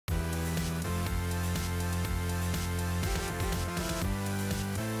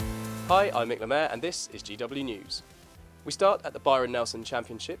Hi, I'm Mick Lemaire and this is GW News. We start at the Byron Nelson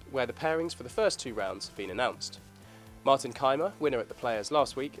Championship, where the pairings for the first two rounds have been announced. Martin Kaymer, winner at the Players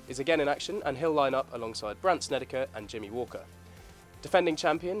last week, is again in action and he'll line up alongside Brandt Snedeker and Jimmy Walker. Defending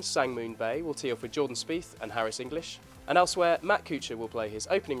champions Sang Moon Bae will tee off with Jordan Spieth and Harris English, and elsewhere Matt Kuchar will play his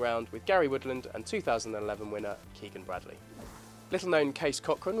opening round with Gary Woodland and 2011 winner Keegan Bradley. Little-known Case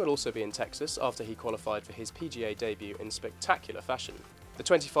Cochran will also be in Texas after he qualified for his PGA debut in spectacular fashion. The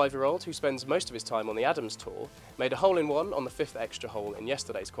 25-year-old, who spends most of his time on the Adams Tour, made a hole-in-one on the fifth extra hole in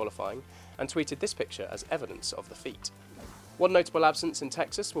yesterday's qualifying and tweeted this picture as evidence of the feat. One notable absence in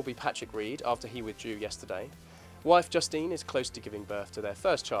Texas will be Patrick Reed after he withdrew yesterday. Wife Justine is close to giving birth to their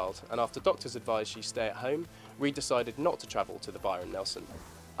first child, and after doctors advised she stay at home, Reed decided not to travel to the Byron Nelson.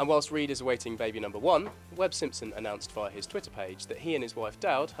 And whilst Reed is awaiting baby number one, Webb Simpson announced via his Twitter page that he and his wife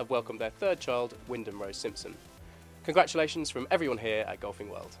Dowd have welcomed their third child, Wyndham Rose Simpson. Congratulations from everyone here at Golfing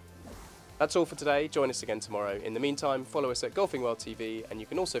World. That's all for today. Join us again tomorrow. In the meantime, follow us at Golfing World TV, and you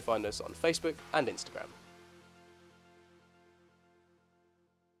can also find us on Facebook and Instagram.